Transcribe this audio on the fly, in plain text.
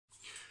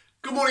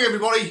Good morning,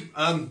 everybody.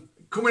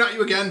 Coming at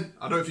you again.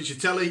 I don't know if it's your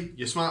telly,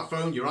 your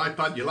smartphone, your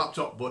iPad, your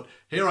laptop, but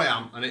here I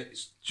am, and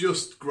it's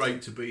just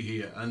great to be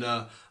here. And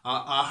I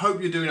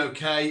hope you're doing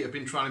okay. I've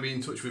been trying to be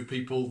in touch with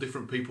people,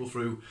 different people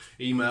through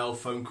email,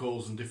 phone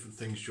calls, and different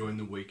things during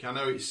the week. I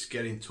know it's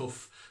getting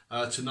tough.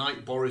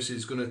 Tonight, Boris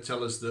is going to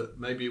tell us that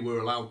maybe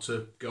we're allowed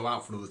to go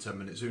out for another 10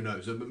 minutes. Who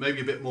knows?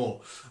 Maybe a bit more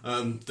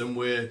than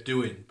we're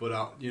doing. But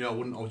I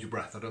wouldn't hold your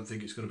breath. I don't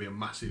think it's going to be a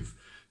massive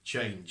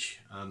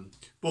change,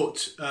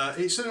 but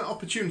it's an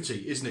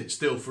opportunity, isn't it,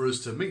 still for us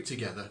to meet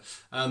together.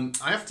 I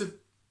have to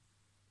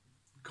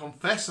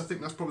confess, I think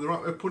that's probably the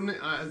right way of putting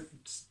it,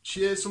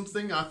 share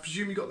something. I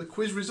presume you got the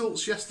quiz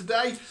results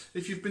yesterday.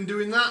 If you've been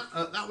doing that,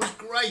 that was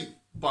great,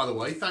 by the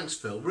way. Thanks,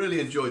 Phil.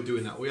 Really enjoyed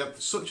doing that. We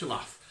had such a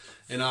laugh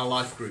in our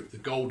life group, the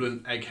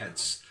Golden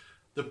Eggheads.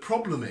 The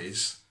problem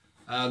is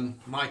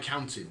my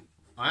counting.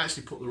 I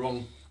actually put the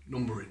wrong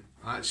number in.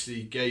 I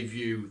actually gave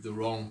you the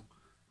wrong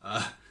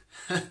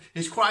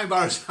it's quite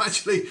embarrassing,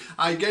 actually.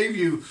 I gave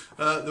you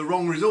the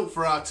wrong result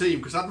for our team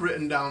because I'd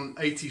written down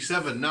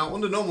 87. Now,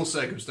 under normal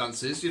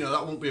circumstances,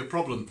 that won't be a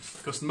problem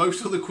because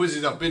most of the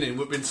quizzes I've been in,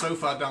 we've been so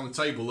far down the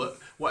table that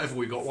whatever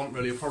we got wasn't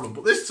really a problem.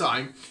 But this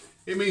time,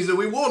 it means that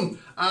we won.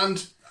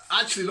 And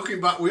actually,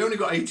 looking back, we only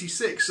got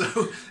 86.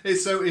 So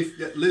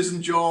if Liz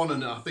and John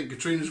and I think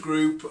Katrina's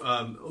group,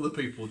 other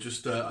people,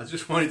 I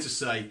just wanted to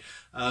say,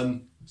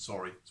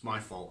 sorry, it's my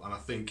fault. And I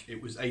think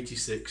it was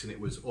 86 and it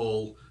was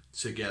all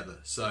together.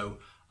 So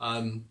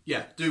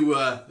do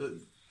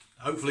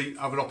hopefully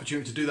have an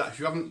opportunity to do that. If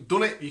you haven't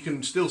done it, you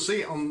can still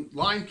see it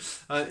online.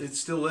 It's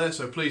still there,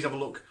 so please have a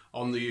look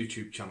on the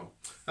YouTube channel.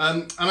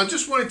 And I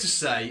just wanted to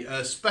say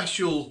a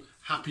special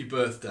happy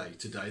birthday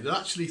today. There are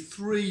actually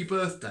 3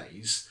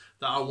 birthdays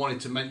that I wanted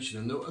to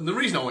mention, and the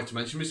reason I wanted to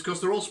mention them is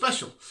because they're all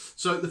special.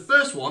 So the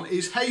first one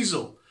is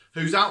Hazel,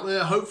 who's out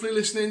there hopefully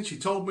listening. She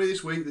told me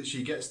this week that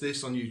she gets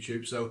this on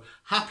YouTube. So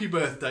happy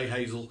birthday,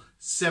 Hazel,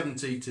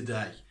 70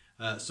 today.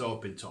 So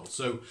I've been told.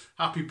 So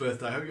happy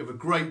birthday. I hope you have a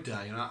great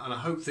day, and I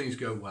hope things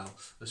go well,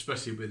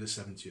 especially with the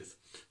 70th.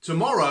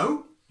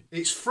 Tomorrow,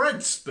 it's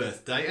Fred's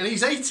birthday, and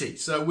he's 80.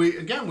 So we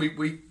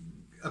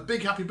a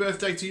big happy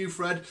birthday to you,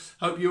 Fred.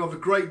 Hope you have a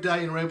great day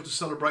and are able to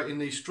celebrate in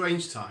these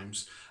strange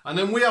times. And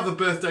then we have a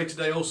birthday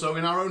today also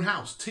in our own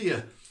house.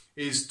 Tia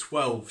is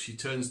 12. She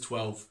turns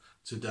 12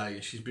 today,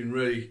 and she's been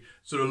really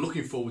sort of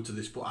looking forward to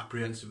this but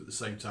apprehensive at the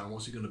same time.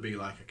 What's it going to be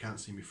like? I can't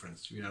see my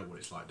friends. You know what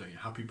it's like, don't you?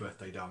 Happy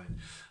birthday, darling.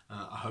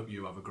 I hope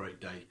you have a great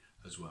day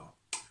as well.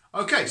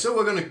 Okay, so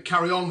we're going to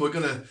carry on. We're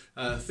going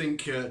to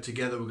think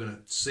together. We're going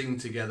to sing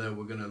together.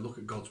 We're going to look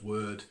at God's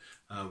word.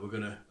 We're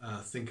going to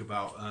think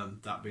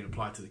about that being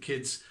applied to the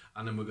kids,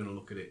 and then we're going to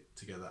look at it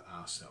together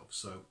ourselves.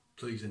 So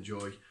please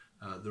enjoy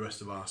the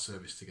rest of our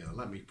service together.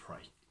 Let me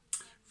pray.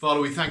 Father,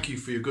 we thank you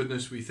for your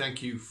goodness. We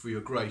thank you for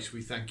your grace.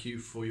 We thank you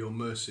for your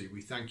mercy.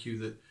 We thank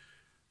you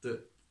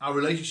that our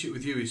relationship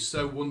with you is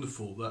so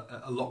wonderful that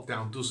a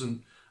lockdown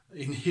doesn't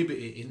inhibit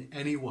it in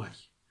any way.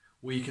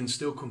 We can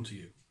still come to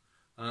you.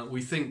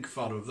 We think,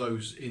 Father, of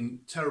those in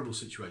terrible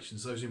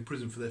situations, those in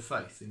prison for their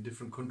faith in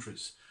different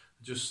countries,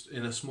 just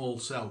in a small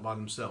cell by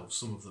themselves,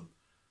 some of them,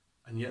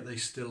 and yet they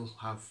still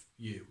have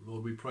you.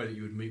 Lord, we pray that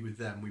you would meet with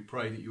them. We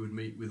pray that you would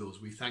meet with us.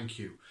 We thank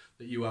you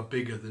that you are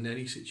bigger than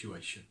any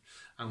situation.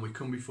 And we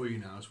come before you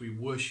now as we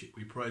worship.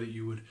 We pray that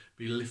you would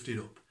be lifted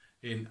up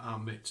in our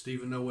midst.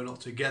 Even though we're not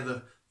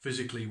together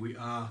physically, we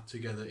are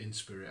together in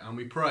spirit. And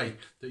we pray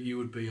that you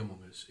would be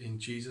among us. In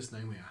Jesus'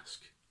 name we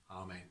ask.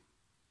 Amen.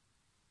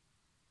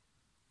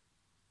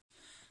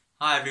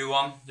 Hi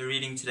everyone, the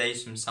reading today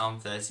is from Psalm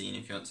 13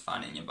 if you want to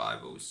find it in your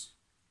Bibles.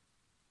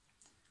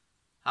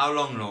 How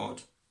long,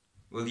 Lord,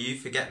 will you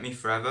forget me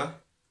forever?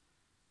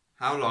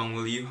 How long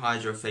will you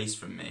hide your face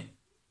from me?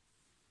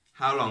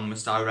 How long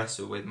must I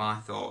wrestle with my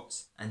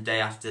thoughts, and day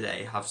after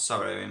day have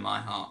sorrow in my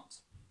heart?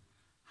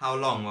 How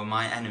long will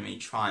my enemy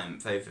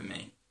triumph over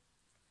me?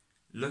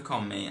 Look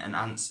on me and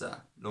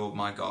answer, Lord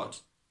my God.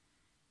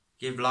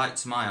 Give light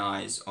to my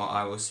eyes, or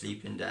I will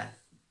sleep in death.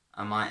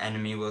 And my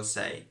enemy will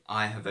say,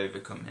 I have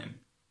overcome him.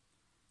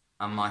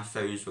 And my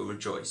foes will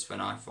rejoice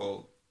when I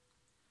fall.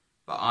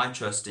 But I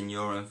trust in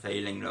your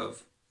unfailing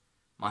love.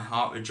 My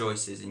heart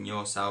rejoices in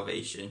your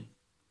salvation.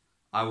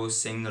 I will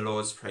sing the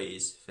Lord's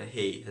praise, for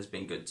he has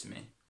been good to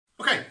me.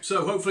 Okay,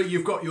 so hopefully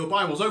you've got your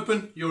Bibles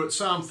open. You're at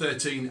Psalm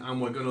 13,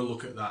 and we're going to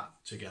look at that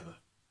together.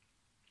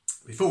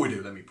 Before we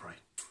do, let me pray.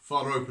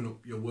 Father, open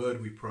up your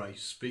word, we pray.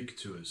 Speak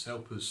to us.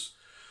 Help us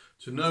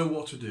to know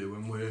what to do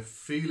when we're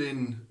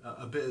feeling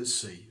a bit at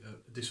sea,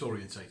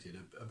 disorientated,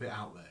 a bit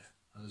out there.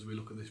 And as we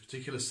look at this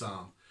particular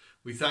psalm,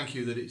 we thank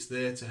you that it's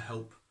there to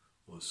help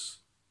us.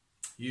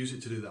 Use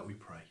it to do that, we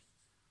pray.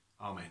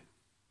 Amen.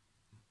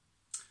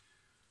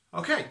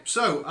 Okay,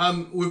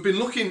 so we've been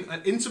looking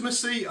at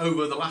intimacy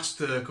over the last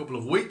couple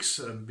of weeks.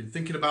 Been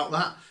thinking about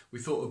that. We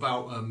thought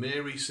about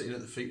Mary sitting at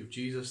the feet of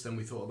Jesus. Then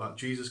we thought about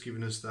Jesus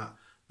giving us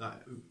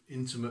that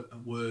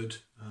intimate word,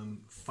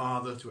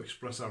 Father, to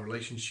express our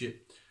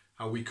relationship,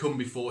 how we come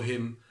before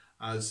him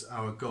as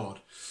our God.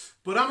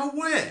 But I'm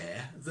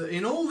aware that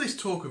in all this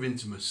talk of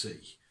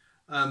intimacy,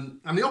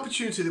 And the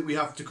opportunity that we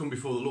have to come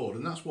before the Lord,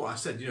 and that's what I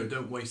said,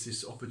 don't waste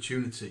this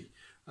opportunity.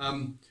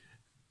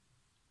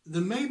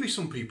 There may be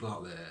some people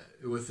out there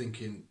who are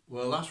thinking,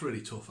 well, that's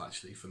really tough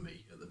actually for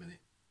me at the minute.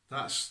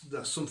 That's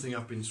something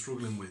I've been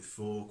struggling with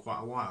for quite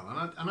a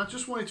while. And I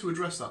just wanted to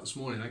address that this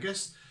morning. I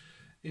guess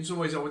in some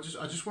ways I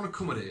just want to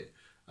come at it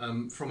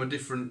from a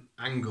different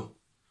angle.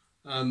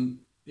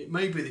 It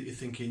may be that you're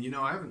thinking,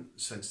 I haven't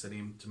sensed any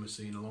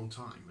intimacy in a long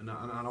time, and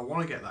I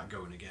want to get that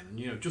going again.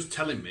 And just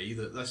telling me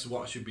that that's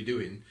what I should be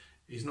doing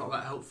is not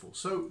that helpful.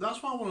 So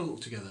that's why I want to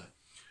look together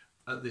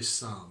at this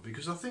psalm,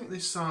 because I think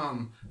this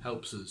psalm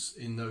helps us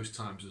in those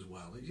times as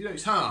well.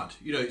 It's hard.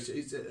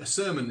 It's a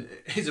sermon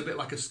is a bit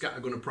like a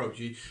scattergun approach.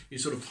 You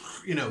sort of,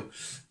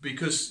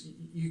 because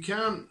you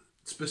can't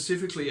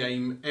specifically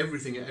aim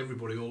everything at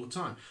everybody all the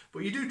time,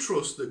 but you do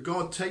trust that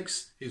God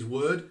takes his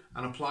word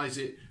and applies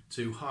it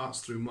to hearts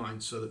through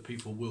minds so that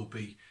people will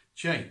be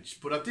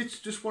changed. But I did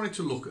just wanted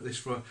to look at this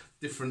from a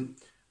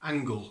different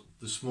angle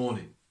this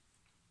morning,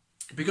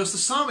 because the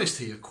psalmist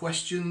here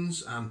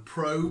questions and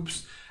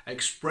probes,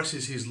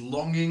 expresses his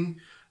longing,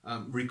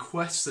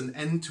 requests an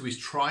end to his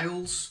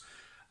trials.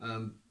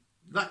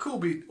 That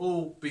could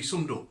all be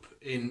summed up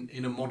in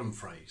a modern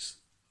phrase: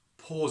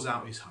 pours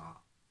out his heart.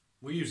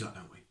 We use that,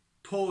 don't we?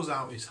 Pours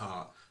out his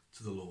heart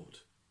to the Lord.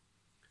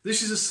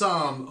 This is a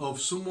psalm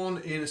of someone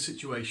in a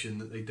situation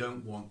that they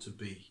don't want to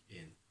be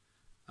in.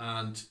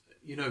 And,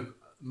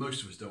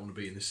 most of us don't want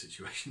to be in this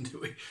situation, do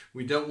we?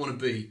 We don't want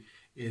to be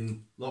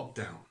in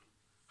lockdown.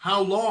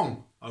 How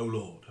long, O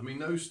Lord? I mean,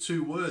 those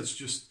two words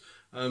just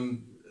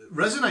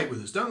resonate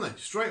with us, don't they?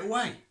 Straight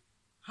away.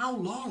 How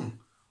long,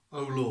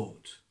 O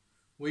Lord?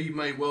 We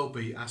may well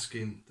be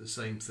asking the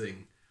same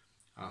thing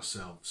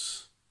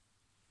ourselves.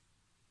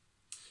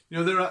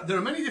 There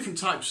are many different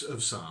types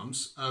of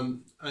psalms,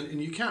 and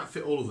you can't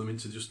fit all of them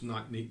into just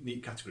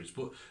neat categories.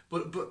 But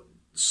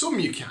some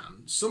you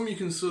can. Some you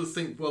can sort of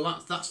think, well,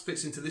 that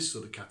fits into this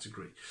sort of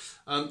category.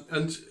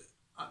 And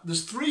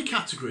there's three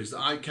categories that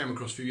I came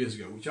across a few years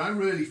ago, which I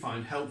really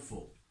find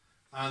helpful,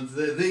 and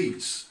they're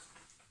these.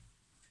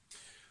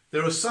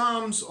 There are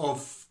psalms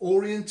of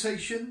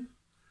orientation,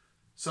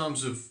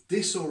 psalms of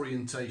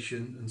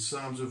disorientation, and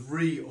psalms of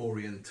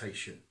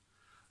reorientation.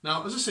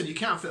 Now, as I said, you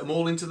can't fit them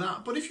all into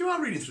that, but if you are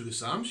reading through the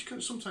Psalms, you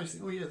can sometimes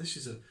think, oh yeah, this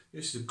is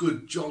a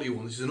good, jolly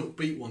one, this is an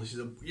upbeat one, this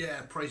is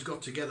praise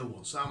God together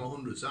one, Psalm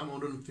 100, Psalm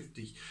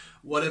 150,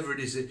 whatever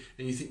it is, and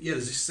you think, yeah,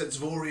 there's this sense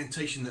of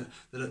orientation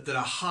that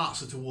our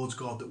hearts are towards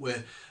God, that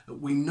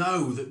we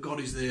know that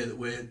God is there,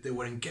 that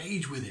we're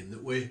engaged with him,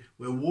 that we're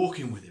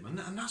walking with him, and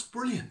that's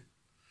brilliant,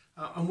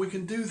 and we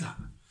can do that.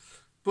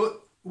 But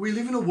we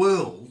live in a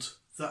world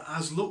that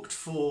has looked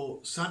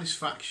for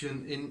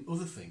satisfaction in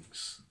other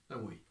things,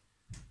 don't we?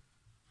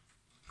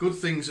 Good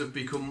things have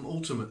become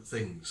ultimate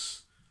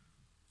things.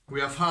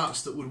 We have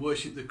hearts that would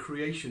worship the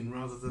creation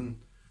rather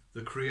than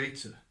the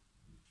Creator.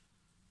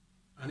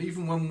 And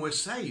even when we're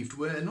saved,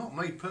 we're not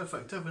made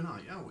perfect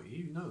overnight, are we?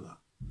 You know that.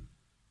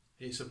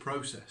 It's a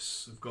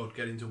process of God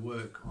getting to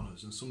work on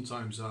us, and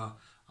sometimes our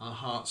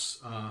hearts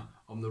are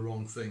on the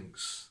wrong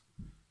things.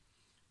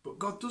 But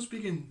God does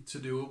begin to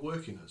do a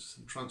work in us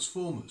and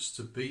transform us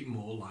to be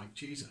more like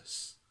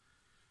Jesus.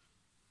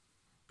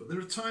 But there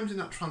are times in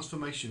that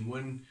transformation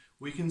when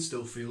we can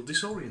still feel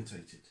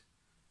disorientated.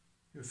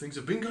 Things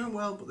have been going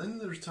well, but then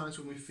there are times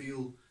when we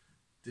feel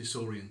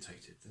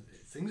disorientated.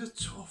 Things are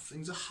tough,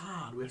 things are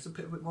hard. We have to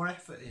put a bit more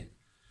effort in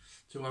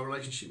to our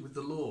relationship with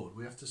the Lord.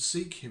 We have to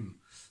seek him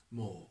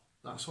more.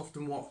 That's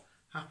often what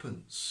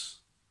happens.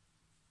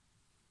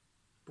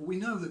 But we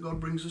know that God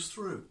brings us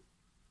through.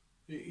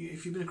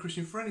 If you've been a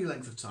Christian for any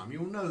length of time,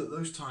 you'll know that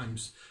those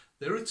times,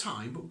 they're a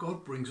time, but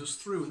God brings us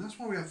through. And that's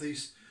why we have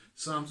these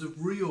psalms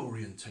of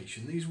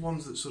reorientation, these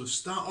ones that sort of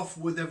start off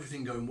with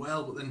everything going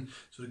well, but then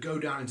sort of go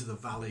down into the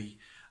valley,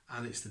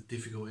 and it's the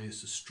difficulty,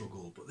 it's the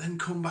struggle, but then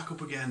come back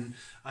up again,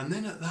 and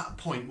then at that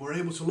point we're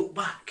able to look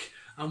back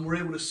and we're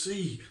able to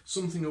see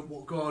something of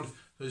what God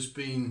has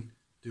been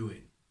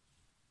doing.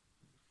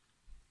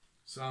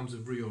 Psalms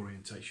of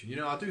reorientation.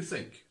 I do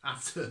think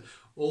after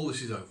all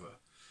this is over,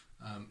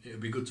 it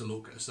would be good to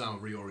look at a psalm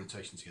of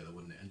reorientation together,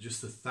 wouldn't it? And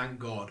just to thank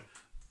God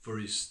for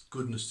his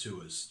goodness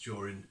to us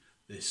during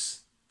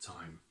this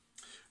time.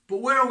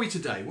 But where are we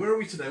today?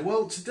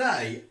 Well,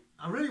 today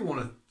I really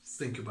want to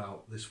think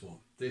about this one,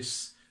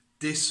 this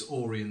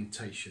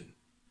disorientation.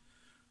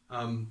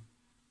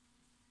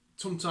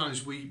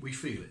 Sometimes we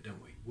feel it,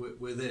 don't we?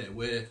 We're there.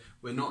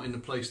 We're not in the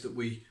place that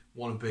we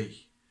want to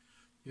be.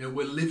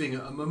 We're living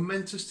at a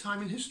momentous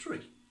time in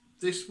history.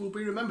 This will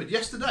be remembered.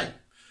 Yesterday,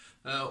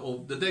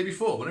 or the day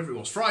before, whenever it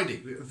was,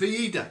 Friday,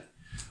 VE Day.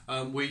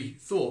 We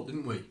thought,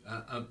 didn't we,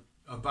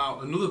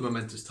 about another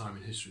momentous time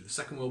in history, the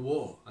Second World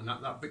War, and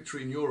that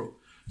victory in Europe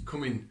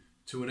coming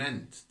to an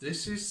end.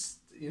 This is,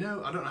 I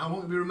don't know how long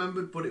it will be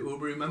remembered, but it will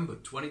be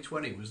remembered.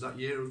 2020 was that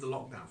year of the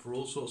lockdown for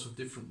all sorts of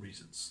different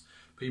reasons.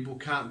 People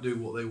can't do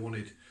what they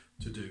wanted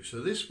to do. So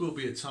this will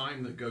be a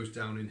time that goes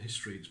down in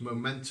history. It's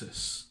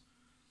momentous.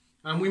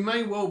 And we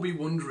may well be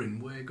wondering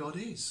where God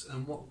is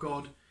and what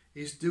God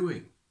is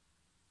doing.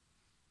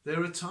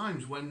 There are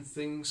times when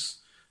things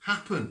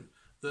happen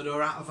that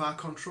are out of our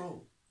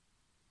control.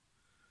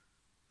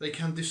 They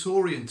can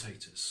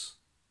disorientate us.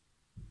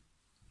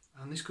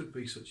 And this could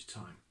be such a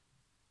time.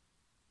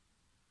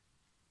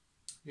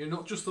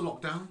 Not just the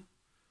lockdown.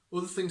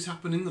 Other things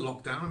happen in the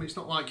lockdown. I mean, it's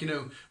not like,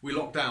 we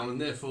lock down and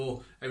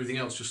therefore everything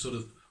else just sort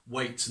of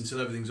waits until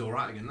everything's all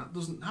right again. That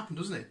doesn't happen,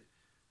 doesn't it?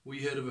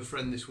 We heard of a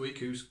friend this week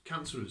whose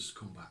cancer has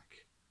come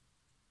back.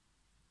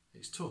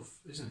 It's tough,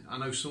 isn't it? I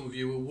know some of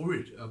you are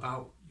worried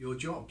about your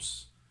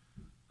jobs.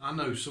 I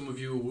know some of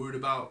you are worried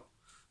about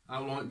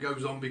how long it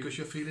goes on because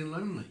you're feeling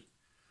lonely.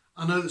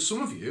 I know that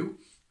some of you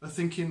are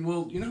thinking,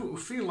 well, we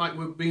feel like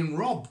we're being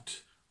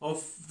robbed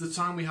of the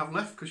time we have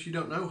left because you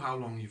don't know how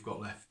long you've got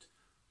left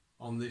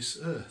on this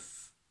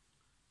earth.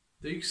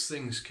 These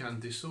things can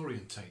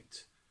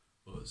disorientate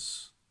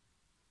us.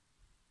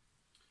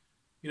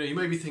 You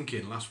may be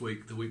thinking last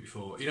week, the week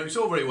before, it's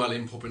all very well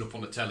him popping up on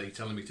the telly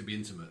telling me to be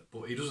intimate,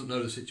 but he doesn't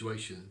know the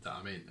situation that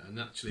I'm in, and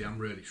actually I'm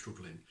really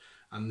struggling,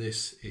 and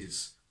this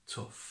is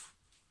tough,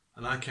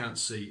 and I can't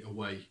see a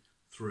way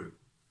through.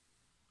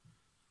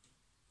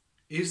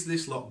 Is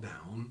this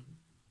lockdown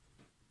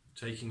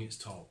taking its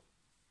toll?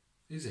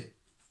 Is it?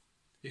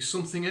 Is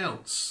something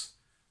else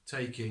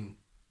taking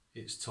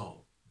its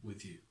toll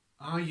with you?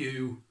 Are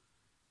you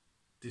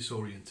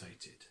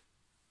disorientated?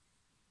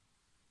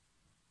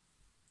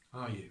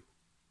 Are you?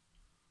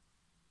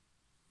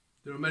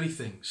 There are many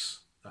things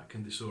that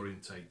can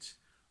disorientate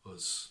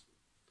us.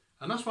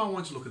 And that's why I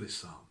want to look at this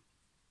psalm.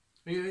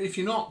 If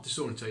you're not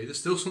disorientated, there's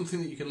still something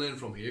that you can learn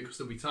from here, because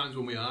there'll be times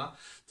when we are,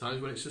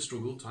 times when it's a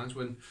struggle, times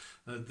when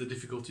the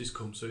difficulties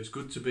come. So it's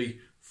good to be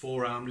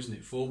forearmed, isn't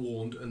it?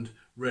 Forewarned and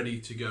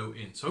ready to go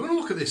in. So I'm going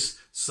to look at this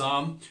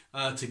psalm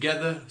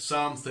together,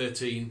 Psalm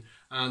 13.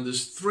 And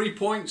there's 3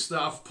 points that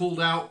I've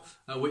pulled out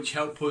which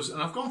help us.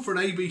 And I've gone for an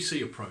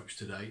ABC approach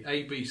today,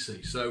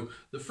 ABC. So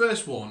the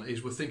first one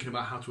is we're thinking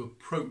about how to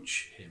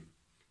approach him.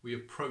 We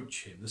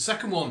approach him. The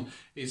second one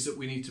is that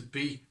we need to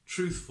be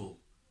truthful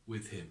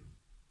with him.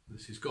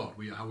 This is God.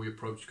 How we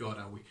approach God,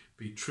 how we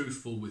be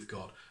truthful with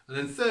God. And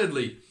then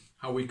thirdly,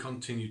 how we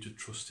continue to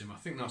trust him. I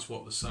think that's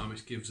what the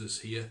psalmist gives us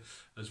here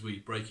as we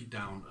break it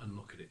down and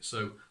look at it.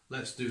 So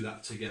let's do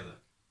that together.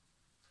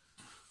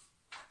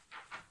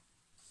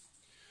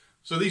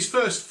 So these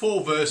first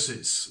 4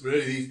 verses,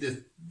 really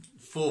the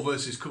 4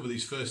 verses cover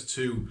these first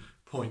 2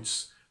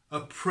 points.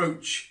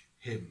 Approach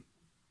him.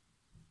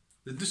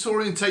 The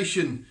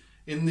disorientation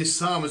in this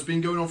psalm has been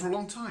going on for a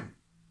long time.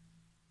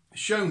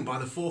 Shown by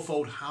the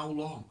fourfold how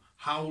long,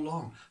 how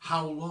long,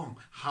 how long,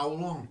 how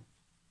long.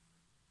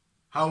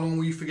 How long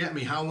will you forget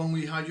me? How long will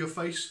you hide your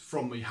face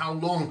from me? How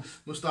long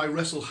must I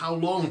wrestle? How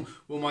long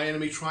will my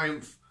enemy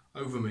triumph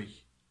over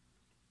me?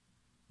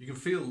 You can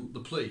feel the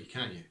plea,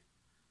 can't you?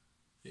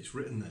 It's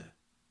written there.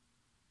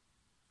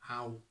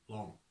 How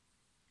long?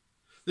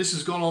 This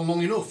has gone on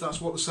long enough.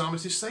 That's what the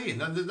psalmist is saying.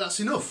 That's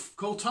enough.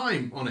 Call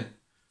time on it.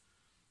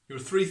 There are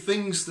 3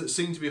 things that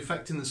seem to be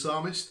affecting the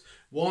psalmist.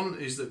 1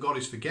 is that God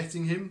is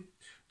forgetting him.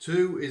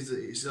 2 is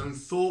that his own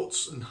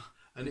thoughts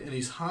and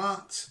his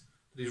heart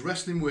that he's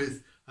wrestling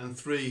with. And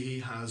 3, he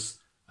has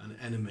an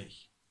enemy.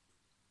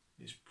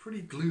 It's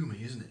pretty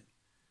gloomy, isn't it,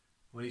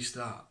 when he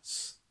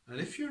starts?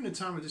 And if you're in a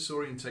time of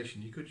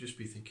disorientation, you could just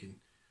be thinking,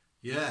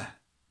 yeah,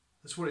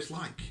 that's what it's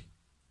like.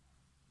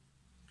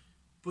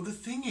 But the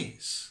thing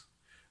is,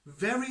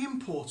 very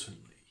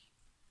importantly,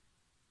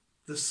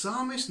 the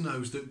psalmist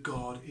knows that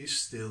God is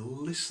still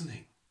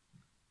listening.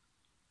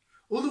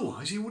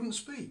 Otherwise, he wouldn't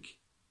speak.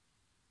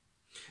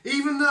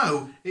 Even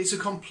though it's a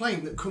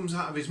complaint that comes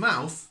out of his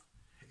mouth,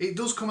 it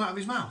does come out of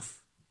his mouth.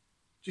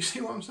 Do you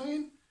see what I'm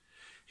saying?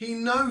 He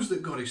knows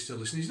that God is still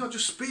listening. He's not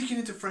just speaking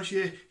into fresh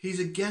air. He's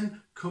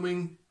again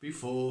coming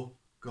before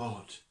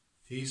God.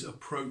 He's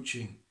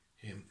approaching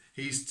him.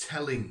 He's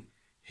telling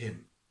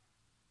him.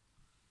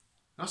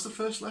 That's the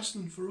first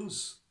lesson for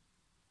us.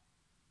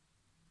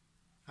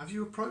 Have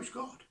you approached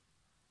God?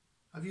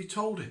 Have you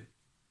told him?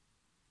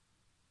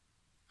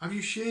 Have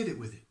you shared it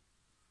with him?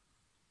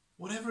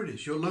 Whatever it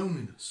is, your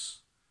loneliness,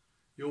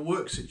 your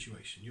work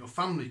situation, your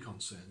family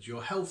concerns,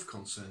 your health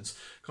concerns,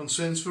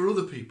 concerns for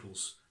other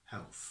people's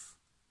health.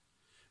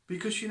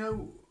 Because,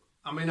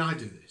 I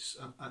do this,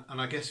 and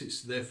I guess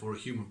it's therefore a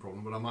human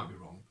problem, but I might be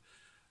wrong.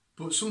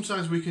 But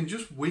sometimes we can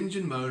just whinge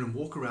and moan and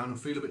walk around and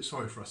feel a bit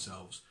sorry for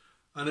ourselves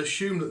and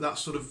assume that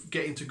that's sort of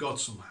getting to God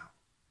somehow.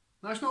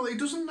 Now, it's not that he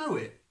doesn't know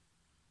it,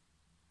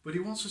 but he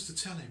wants us to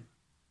tell him.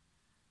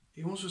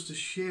 He wants us to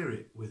share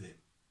it with him.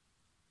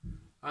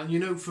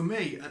 And for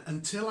me,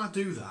 until I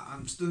do that,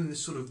 I'm still in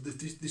this sort of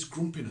this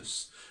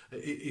grumpiness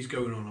is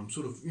going on. I'm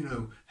sort of,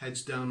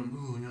 heads down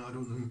and, I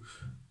don't know.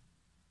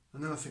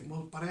 And then I think,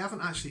 well, but I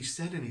haven't actually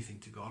said anything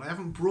to God. I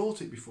haven't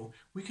brought it before.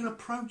 We can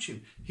approach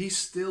him. He's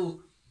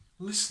still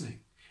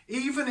listening.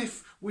 Even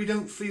if we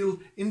don't feel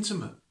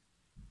intimate,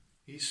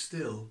 he's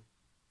still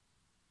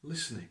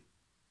listening.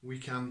 We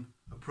can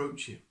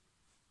approach him.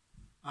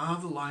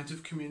 Are the lines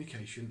of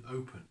communication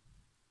open?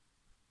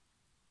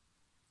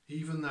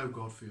 Even though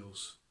God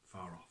feels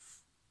far off.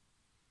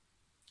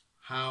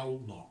 How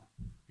long?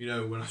 When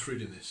I was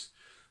reading this,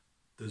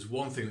 there's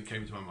one thing that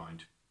came to my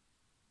mind.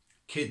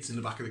 Kids in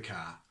the back of the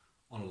car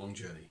on a long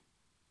journey.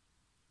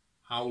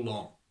 How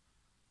long?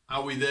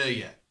 Are we there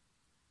yet?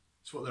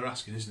 That's what they're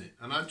asking, isn't it?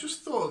 And I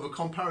just thought of a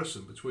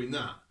comparison between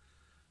that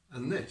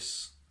and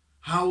this.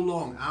 How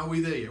long are we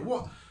there yet?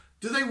 What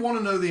do they want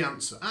to know the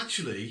answer?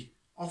 Actually,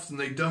 often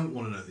they don't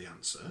want to know the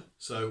answer.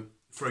 So,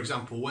 for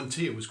example, when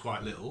Tia was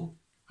quite little,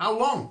 how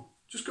long?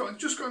 Just got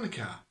in the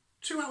car.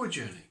 2-hour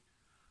journey.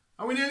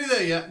 Are we nearly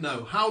there yet?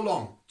 No. How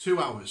long? 2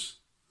 hours.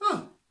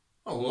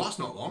 Oh, well, that's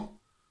not long.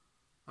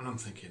 And I'm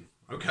thinking,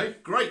 okay,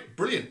 great,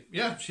 brilliant.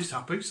 Yeah, she's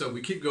happy. So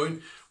we keep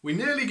going. We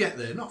nearly get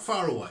there, not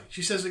far away.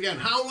 She says again,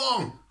 how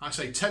long? I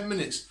say 10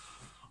 minutes.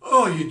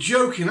 Oh, you're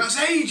joking. That's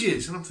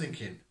ages. And I'm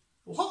thinking,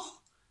 what?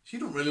 She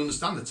don't really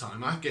understand the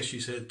time. I guess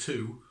she's heard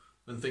 2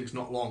 and thinks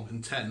not long,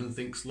 and 10 and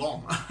thinks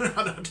long.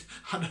 I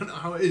don't know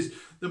how it is.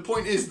 The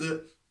point is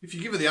that if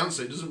you give her the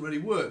answer, it doesn't really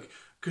work.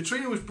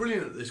 Katrina was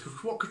brilliant at this,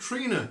 because what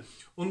Katrina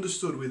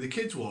understood with the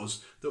kids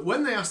was that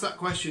when they asked that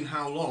question,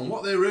 how long,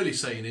 what they're really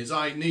saying is,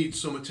 I need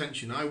some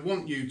attention. I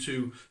want you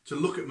to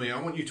look at me. I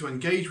want you to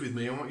engage with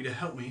me. I want you to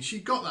help me. And she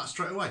got that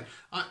straight away.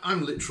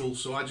 I'm literal,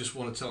 so I just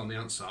want to tell them the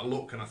answer. I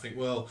look and I think,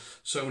 well,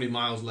 so many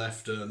miles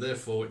left,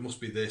 therefore it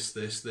must be this,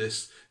 this,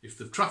 this. If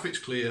the traffic's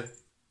clear,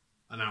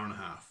 an hour and a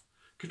half.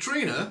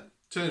 Katrina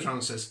turns around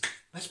and says,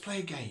 let's play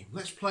a game.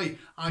 Let's play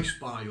I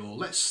Spy, or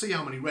let's see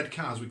how many red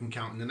cars we can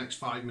count in the next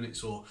 5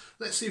 minutes, or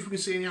let's see if we can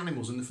see any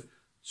animals. And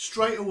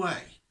straight away,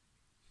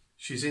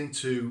 she's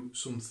into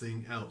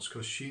something else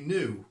because she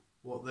knew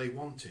what they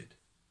wanted.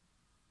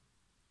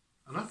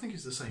 And I think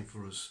it's the same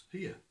for us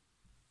here.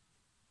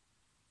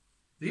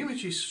 The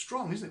image is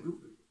strong, isn't it?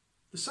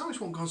 The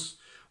psalmist wants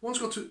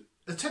God to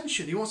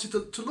attention. He wants it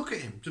to look at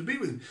him, to be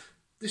with him.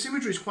 This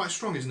imagery is quite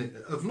strong, isn't it?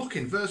 Of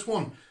looking. Verse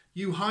 1,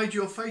 you hide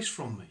your face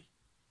from me.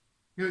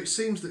 You know, it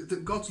seems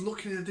that God's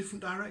looking in a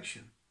different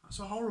direction. That's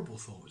a horrible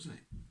thought, isn't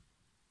it?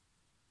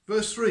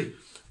 Verse 3,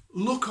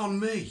 look on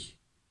me.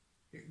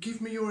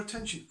 Give me your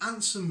attention.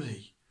 Answer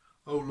me,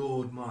 O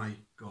Lord my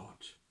God.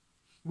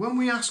 When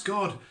we ask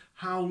God,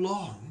 how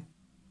long,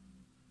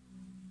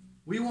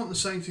 we want the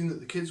same thing that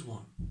the kids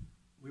want.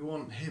 We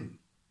want him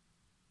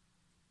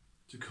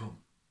to come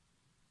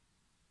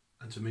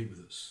and to meet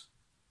with us.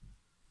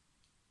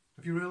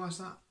 Have you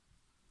realised that?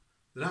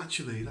 That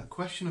actually, that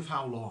question of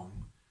how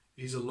long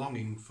is a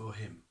longing for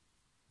him.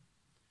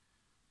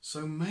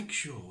 So make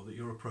sure that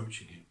you're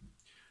approaching him.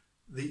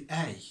 The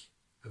A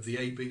of the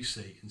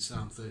ABC in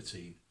Psalm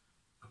 13,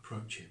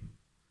 approach him.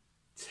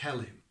 Tell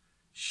him.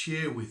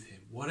 Share with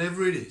him.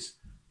 Whatever it is,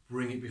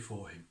 bring it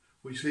before him.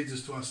 Which leads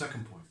us to our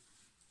second point.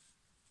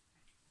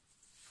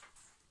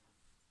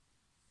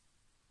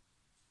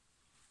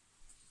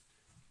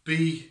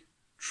 Be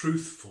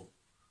truthful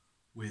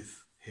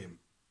with him.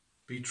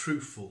 Be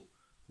truthful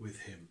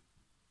with him.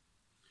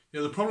 You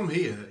know, the problem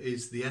here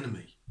is the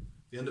enemy.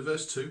 The end of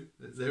verse 2,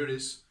 there it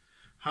is.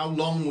 How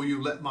long will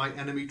you let my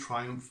enemy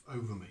triumph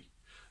over me?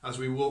 As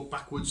we walk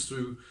backwards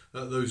through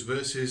those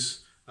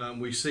verses,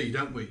 we see,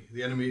 don't we?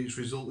 The enemy is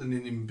resulting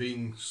in him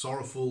being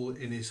sorrowful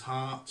in his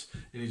heart,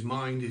 in his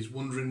mind. He's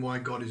wondering why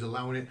God is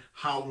allowing it.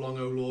 How long,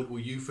 O Lord, will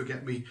you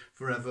forget me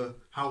forever?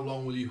 How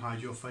long will you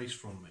hide your face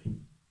from me?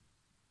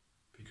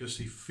 Because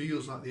he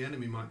feels like the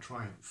enemy might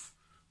triumph.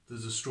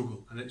 There's a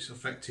struggle and it's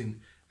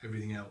affecting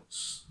everything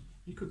else.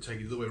 He could take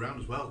it the other way around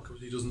as well,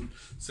 because he doesn't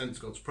sense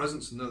God's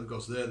presence and know that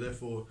God's there.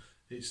 Therefore,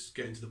 it's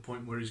getting to the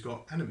point where he's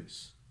got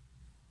enemies.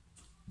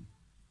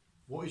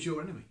 What is your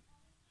enemy?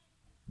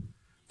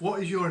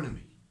 What is your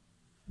enemy?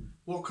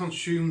 What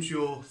consumes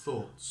your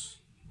thoughts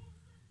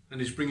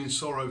and is bringing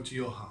sorrow to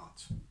your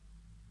heart?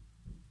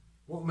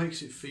 What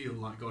makes it feel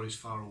like God is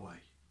far away?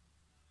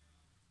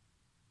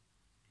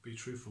 Be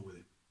truthful with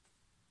him.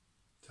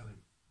 Tell him.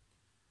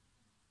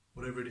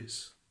 Whatever it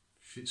is,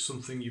 if it's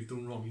something you've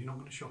done wrong, you're not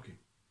going to shock him.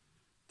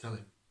 Tell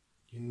him.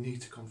 You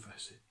need to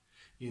confess it.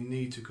 You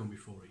need to come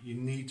before it. You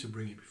need to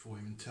bring it before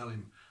him and tell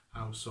him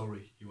how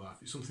sorry you are.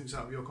 If it's something that's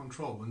out of your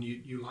control, and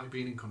you like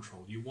being in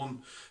control, you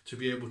want to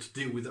be able to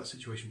deal with that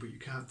situation, but you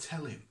can't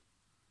tell him.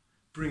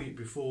 Bring it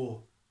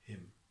before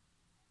him.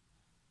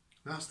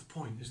 That's the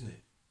point, isn't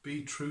it?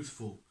 Be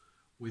truthful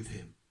with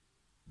him.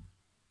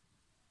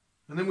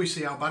 And then we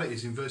see how bad it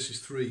is in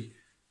verses 3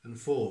 and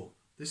 4.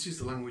 This is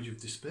the language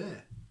of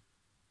despair.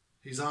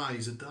 His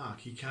eyes are dark.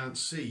 He can't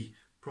see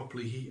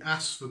properly. He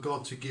asks for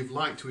God to give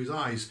light to his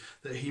eyes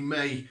that he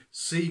may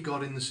see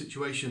God in the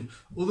situation.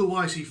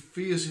 Otherwise, he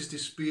fears his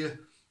despair.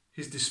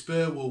 His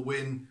despair will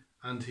win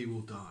and he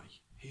will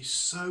die. He's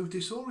so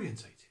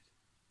disorientated.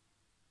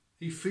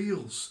 He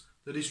feels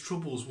that his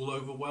troubles will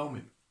overwhelm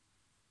him.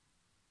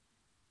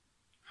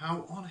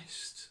 How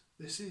honest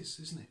this is,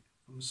 isn't it,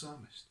 from the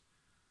psalmist?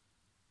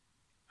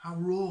 How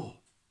raw,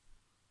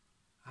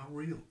 how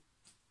real,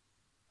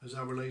 as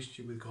our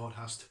relationship with God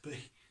has to be.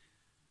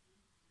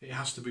 It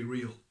has to be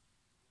real.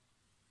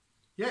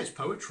 Yeah, it's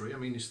poetry. I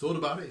mean, he's thought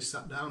about it, he's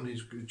sat down,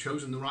 he's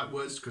chosen the right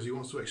words because he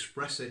wants to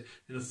express it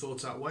in a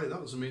thought-out way. That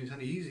doesn't mean it's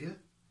any easier.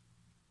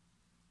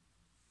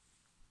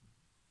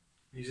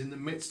 He's in the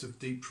midst of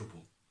deep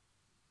trouble.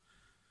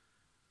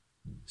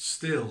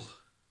 Still,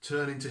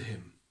 turning to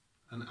him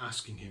and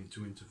asking him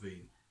to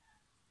intervene.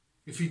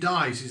 If he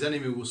dies, his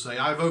enemy will say,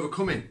 I've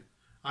overcome him,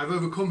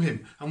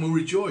 and will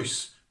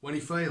rejoice when he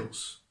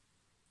fails.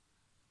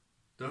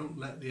 Don't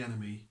let the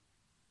enemy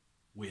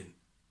win.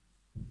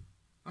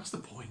 That's the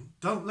point.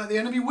 Don't let the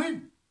enemy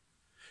win.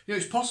 You know,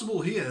 it's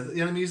possible here that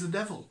the enemy is the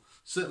devil.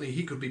 Certainly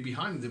he could be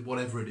behind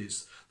whatever it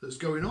is that's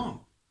going on,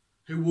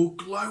 who will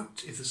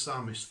gloat if the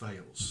psalmist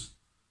fails,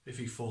 if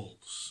he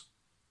falls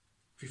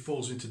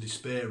into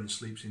despair and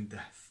sleeps in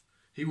death.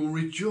 He will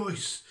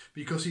rejoice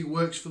because he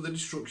works for the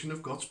destruction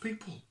of God's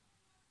people.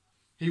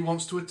 He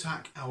wants to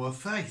attack our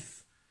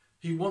faith.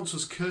 He wants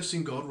us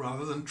cursing God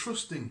rather than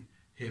trusting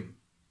him.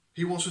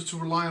 He wants us to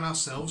rely on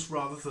ourselves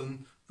rather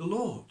than the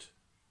Lord.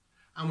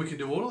 And we can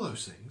do all of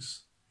those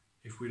things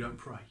if we don't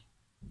pray,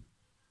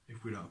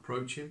 if we don't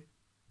approach him,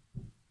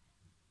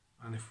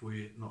 and if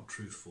we're not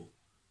truthful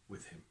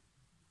with him.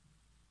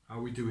 How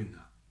are we doing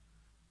that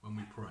when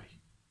we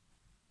pray?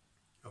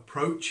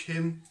 Approach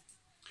him,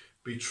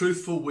 be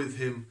truthful with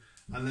him,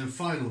 and then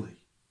finally,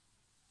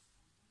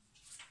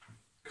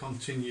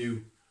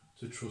 continue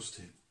to trust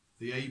him.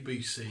 The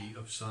ABC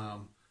of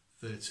Psalm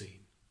 13.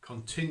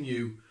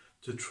 Continue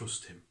to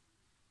trust him.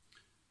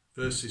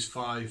 Verses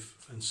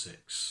 5 and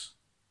 6.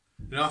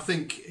 Now I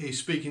think he's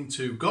speaking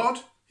to God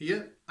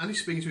here, and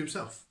he's speaking to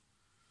himself.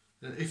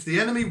 If the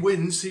enemy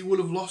wins, he will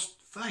have lost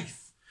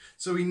faith.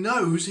 So he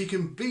knows he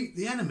can beat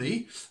the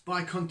enemy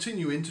by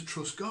continuing to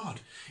trust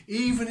God,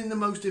 even in the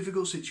most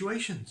difficult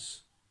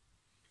situations.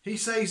 He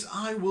says,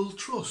 I will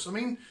trust. I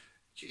mean,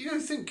 you know,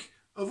 think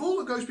of all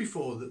that goes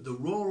before, the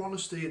raw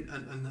honesty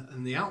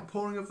and the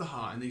outpouring of the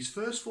heart in these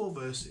first 4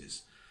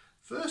 verses.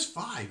 Verse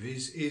 5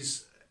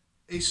 is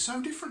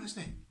so different,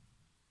 isn't it?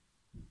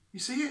 You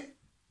see it?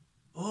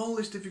 All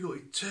this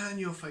difficulty, turn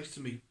your face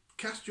to me,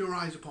 cast your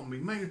eyes upon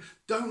me,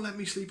 don't let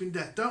me sleep in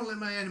death, don't let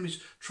my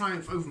enemies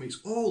triumph over me. It's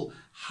all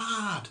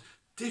hard,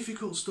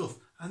 difficult stuff.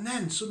 And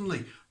then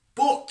suddenly,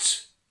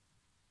 but,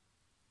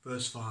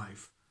 verse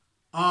 5,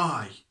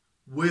 I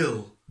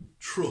will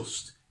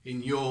trust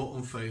in your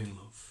unfailing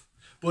love.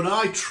 But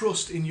I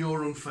trust in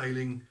your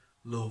unfailing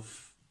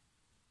love.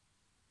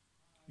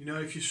 You know,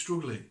 if you're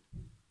struggling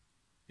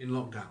in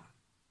lockdown,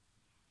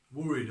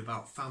 worried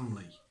about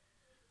family,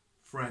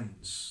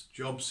 friends,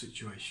 job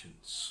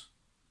situations,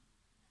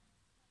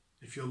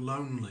 if you're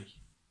lonely,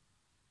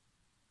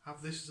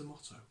 have this as a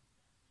motto.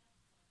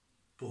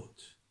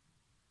 But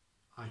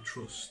I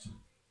trust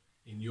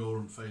in your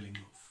unfailing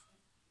love.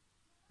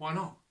 Why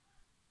not?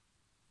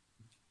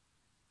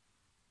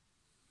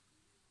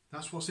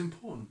 That's what's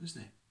important,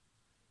 isn't it?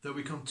 That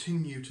we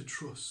continue to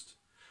trust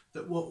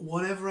that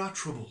whatever our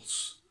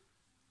troubles,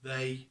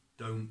 they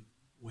don't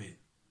win.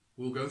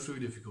 We'll go through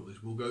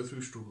difficulties, we'll go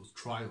through struggles,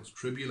 trials,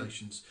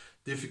 tribulations,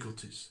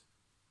 difficulties.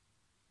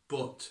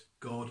 But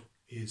God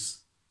is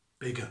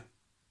bigger.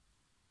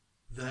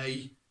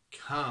 They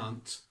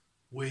can't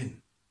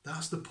win.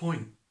 That's the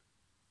point.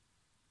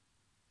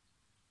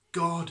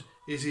 God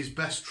is his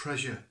best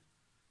treasure.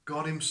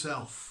 God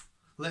himself.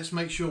 Let's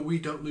make sure we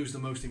don't lose the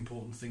most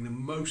important thing, the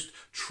most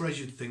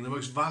treasured thing, the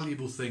most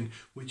valuable thing,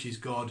 which is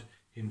God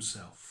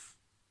himself.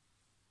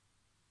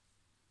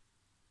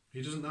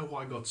 He doesn't know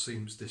why God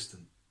seems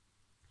distant.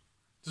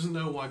 Doesn't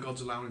know why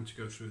God's allowing him to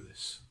go through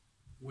this.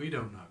 We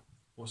don't know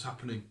what's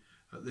happening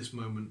at this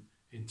moment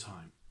in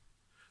time.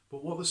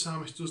 But what the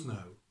psalmist does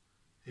know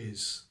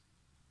is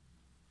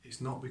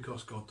it's not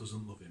because God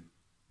doesn't love him.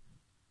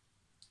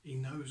 He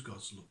knows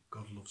God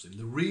loves him.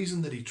 The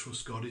reason that he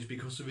trusts God is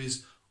because of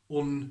his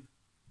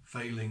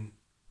unfailing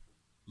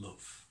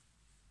love.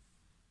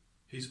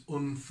 His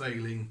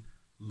unfailing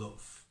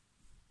love.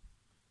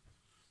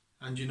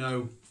 And you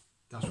know,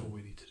 that's what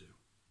we need to do.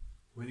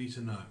 We need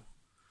to know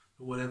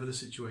that whatever the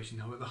situation,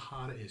 however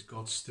hard it is,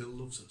 God still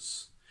loves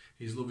us.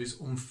 His love is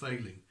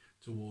unfailing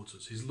towards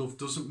us. His love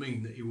doesn't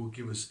mean that he will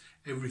give us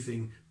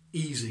everything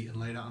easy and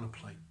laid out on a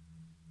plate.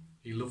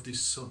 He loved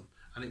his son,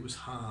 and it was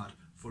hard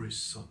for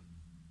his son.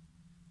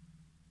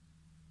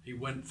 He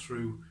went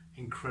through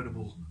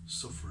incredible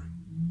suffering,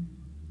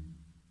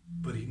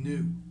 but he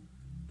knew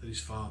that his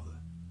father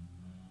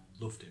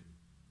loved him.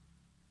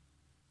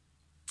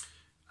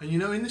 And you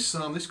know, in this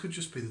psalm, this could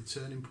just be the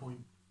turning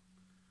point.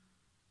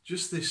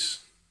 Just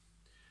this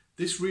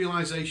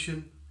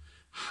realization,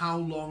 how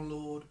long,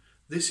 Lord?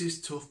 This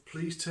is tough.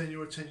 Please turn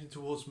your attention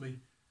towards me.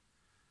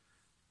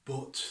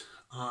 But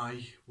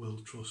I will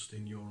trust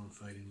in your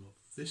unfailing love.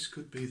 This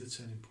could be the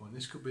turning point.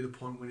 This could be the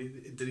point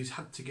that he's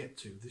had to get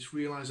to. This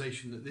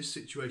realization that this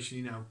situation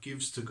he now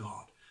gives to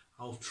God.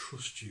 I'll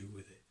trust you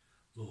with it,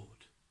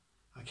 Lord.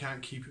 I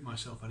can't keep it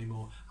myself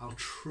anymore. I'll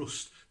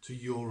trust to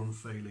your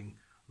unfailing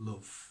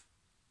love.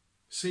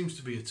 Seems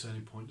to be a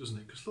turning point, doesn't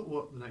it? Because look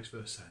what the next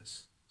verse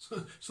says.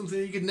 Something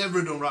he could never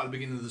have done right at the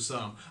beginning of the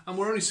psalm. And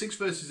we're only 6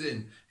 verses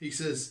in. He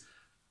says,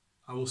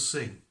 I will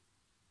sing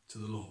to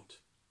the Lord.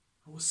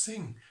 I will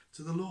sing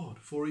to the Lord,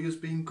 for he has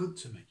been good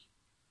to me.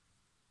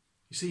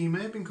 You see, he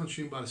may have been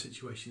consumed by the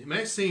situation. It may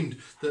have seemed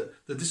that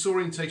the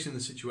disorientation in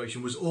the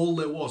situation was all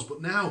there was,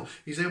 but now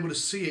he's able to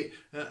see it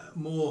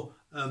more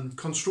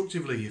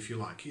constructively, if you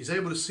like. He's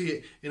able to see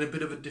it in a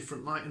bit of a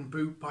different light,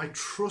 and by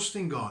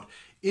trusting God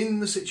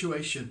in the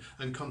situation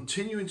and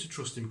continuing to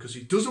trust him, because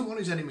he doesn't want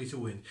his enemy to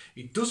win.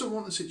 He doesn't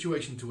want the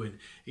situation to win.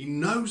 He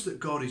knows that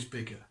God is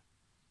bigger.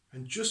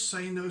 And just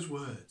saying those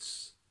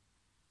words,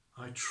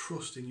 I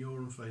trust in your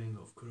unfailing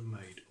love, could have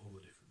made all the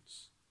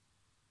difference.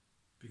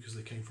 Because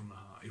they came from the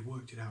heart. He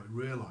worked it out. He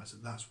realised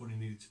that that's what he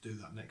needed to do,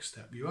 that next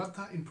step. You had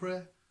that in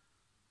prayer?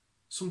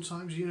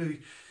 Sometimes, you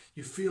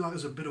feel like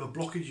there's a bit of a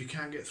blockage you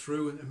can't get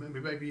through,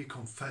 and maybe you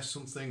confess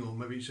something, or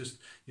maybe it's just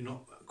you're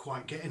not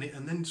quite getting it,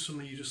 and then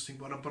suddenly you just think,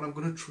 but I'm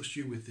going to trust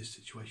you with this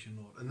situation,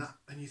 Lord.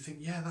 And you think,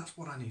 yeah, that's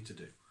what I need to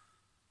do.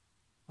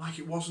 Like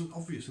it wasn't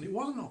obvious, and it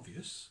wasn't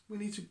obvious. We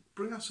need to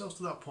bring ourselves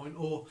to that point,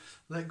 or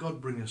let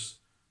God bring us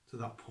to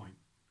that point.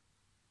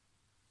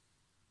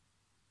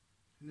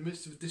 In the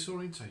midst of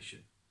disorientation,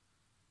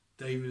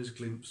 David has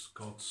glimpsed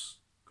God's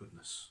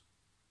goodness.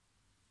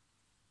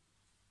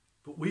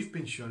 But we've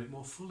been shown it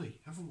more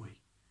fully, haven't we?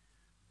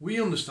 We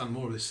understand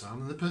more of this psalm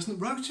than the person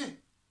that wrote it.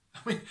 I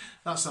mean,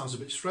 that sounds a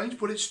bit strange,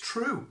 but it's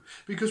true.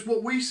 Because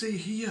what we see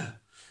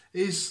here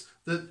is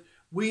that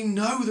we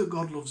know that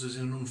God loves us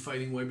in an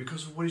unfailing way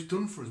because of what he's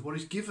done for us, what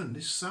he's given.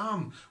 This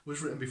psalm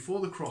was written before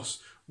the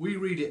cross. We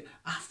read it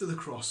after the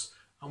cross,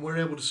 and we're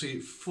able to see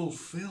it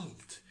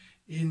fulfilled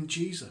in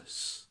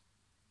Jesus.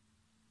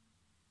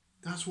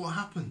 That's what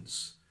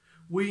happens.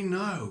 We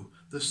know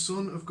the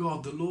Son of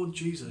God, the Lord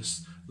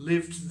Jesus,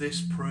 lived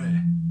this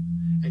prayer,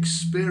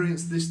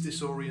 experienced this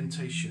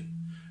disorientation,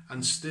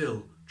 and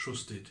still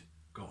trusted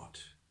God.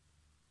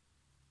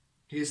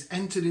 He has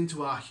entered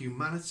into our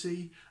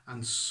humanity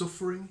and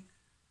suffering,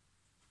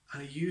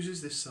 and he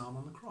uses this psalm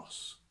on the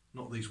cross.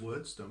 Not these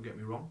words, don't get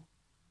me wrong.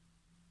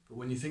 But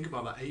when you think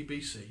about that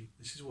ABC,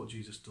 this is what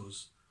Jesus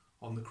does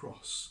on the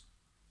cross.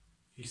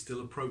 He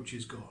still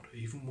approaches God.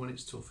 Even when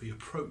it's tough, he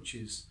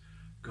approaches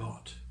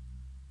God.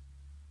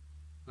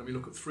 Let me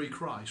look at 3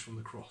 cries from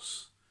the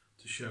cross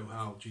to show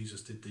how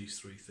Jesus did these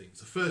 3 things.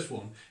 The first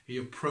one, he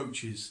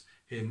approaches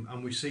him,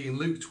 and we see in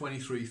Luke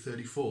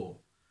 23:34,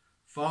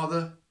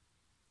 Father,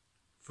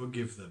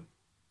 forgive them,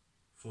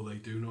 for they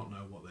do not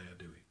know what they are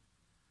doing,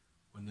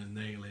 when they're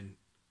nailing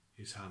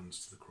his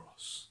hands to the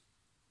cross.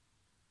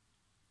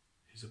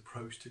 His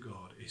approach to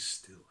God is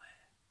still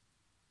there.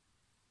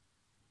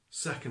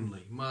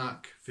 Secondly,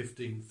 Mark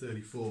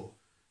 15:34,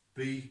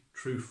 be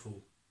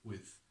truthful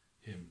with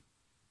him.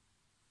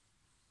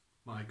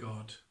 My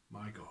God,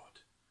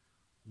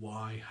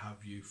 why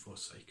have you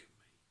forsaken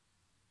me?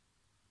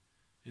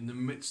 In the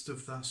midst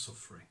of that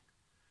suffering,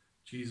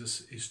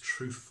 Jesus is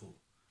truthful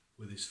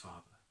with his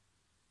Father.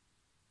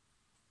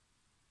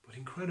 But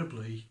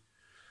incredibly,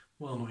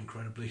 well, not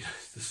incredibly,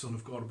 the Son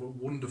of God, but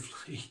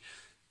wonderfully,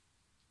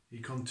 he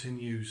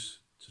continues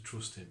to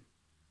trust him.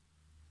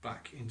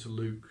 Back into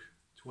Luke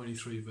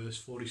 23 verse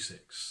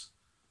 46,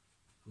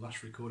 the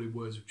last recorded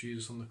words of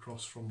Jesus on the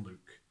cross from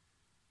Luke.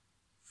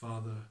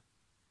 Father,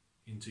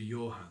 into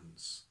your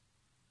hands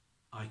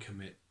I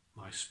commit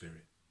my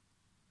spirit.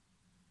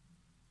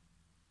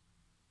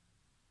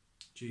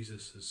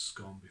 Jesus has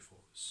gone before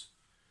us.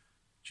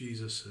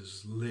 Jesus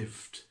has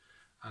lived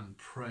and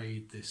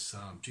prayed this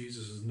psalm.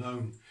 Jesus has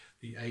known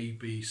the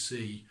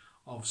ABC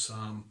of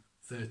Psalm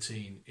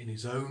 13 in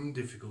his own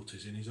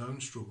difficulties, in his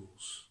own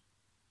struggles,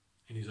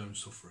 in his own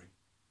suffering.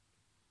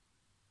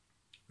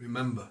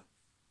 Remember,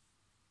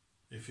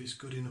 if it's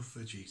good enough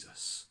for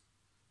Jesus,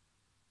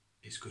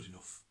 it's good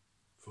enough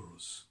for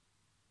us.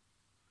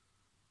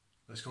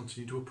 Let's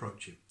continue to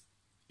approach him,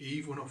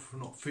 even if we're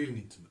not feeling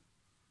intimate.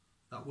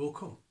 That will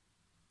come.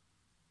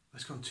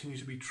 Let's continue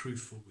to be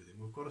truthful with him.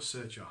 We've got to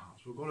search our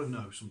hearts. We've got to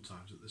know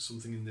sometimes that there's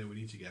something in there we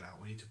need to get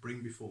out. We need to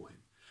bring before him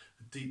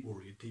a deep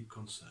worry, a deep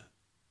concern.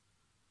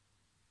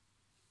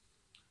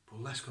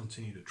 But let's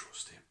continue to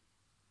trust him.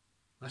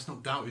 Let's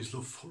not doubt his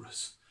love for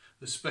us,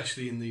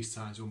 especially in these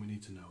times when we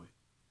need to know it,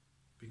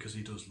 because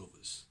he does love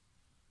us,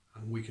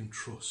 and we can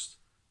trust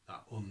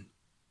that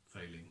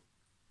unfailing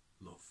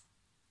love.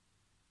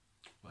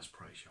 Let's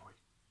pray, shall we?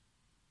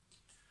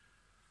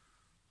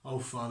 Oh,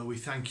 Father, we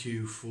thank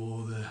you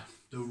for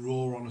the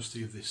raw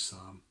honesty of this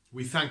psalm.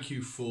 We thank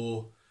you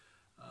for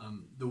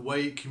the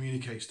way it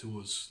communicates to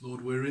us.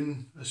 Lord, we're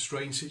in a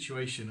strange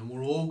situation, and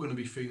we're all going to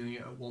be feeling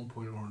it at one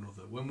point or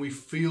another. When we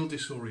feel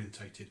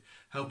disorientated,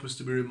 help us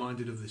to be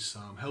reminded of this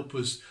psalm. Help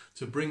us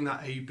to bring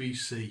that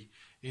ABC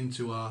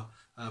into our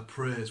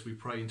prayers. We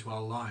pray into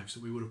our lives,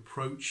 that we would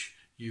approach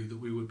you, that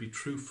we would be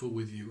truthful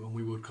with you, and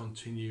we would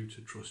continue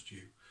to trust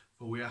you.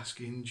 For we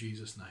ask in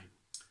Jesus' name.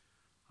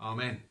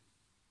 Amen.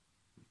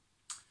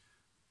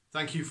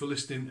 Thank you for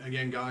listening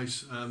again,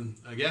 guys.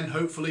 Again,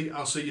 hopefully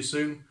I'll see you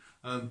soon.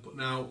 But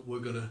now we're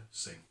going to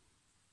sing.